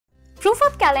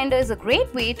ProofHub Calendar is a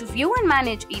great way to view and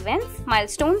manage events,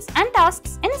 milestones, and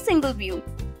tasks in a single view.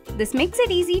 This makes it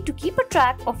easy to keep a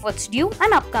track of what's due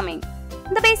and upcoming.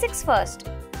 The basics first.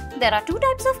 There are two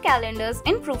types of calendars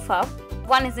in ProofHub.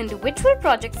 One is individual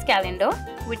projects calendar,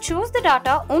 which shows the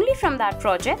data only from that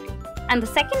project, and the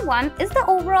second one is the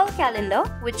overall calendar,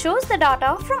 which shows the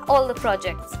data from all the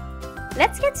projects.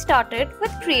 Let's get started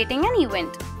with creating an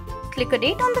event. Click a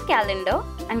date on the calendar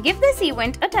and give this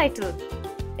event a title.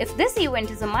 If this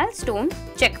event is a milestone,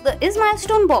 check the Is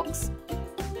Milestone box.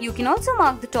 You can also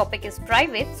mark the topic as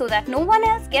private so that no one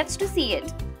else gets to see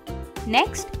it.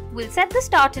 Next, we'll set the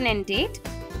start and end date,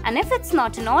 and if it's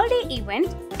not an all-day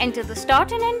event, enter the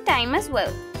start and end time as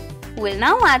well. We'll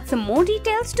now add some more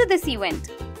details to this event.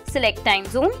 Select time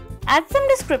zone, add some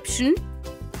description,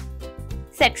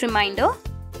 set reminder,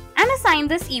 and assign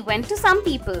this event to some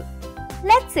people.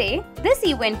 Let's say this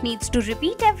event needs to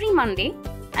repeat every Monday,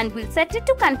 and we'll set it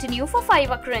to continue for 5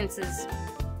 occurrences.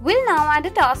 We'll now add a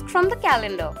task from the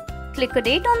calendar. Click a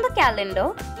date on the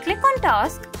calendar, click on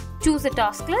task, choose a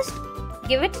task list,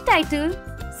 give it a title,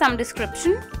 some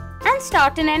description, and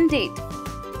start and end date.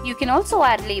 You can also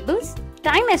add labels,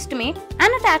 time estimate,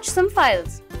 and attach some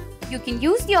files. You can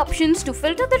use the options to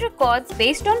filter the records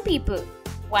based on people.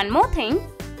 One more thing,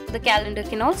 the calendar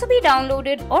can also be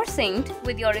downloaded or synced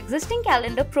with your existing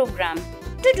calendar program.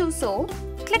 To do so,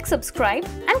 click subscribe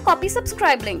and copy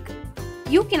subscribe link.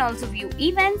 You can also view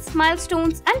events,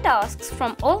 milestones, and tasks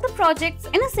from all the projects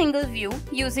in a single view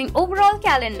using overall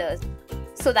calendars.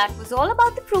 So that was all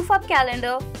about the ProofHub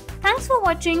Calendar. Thanks for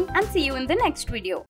watching and see you in the next video.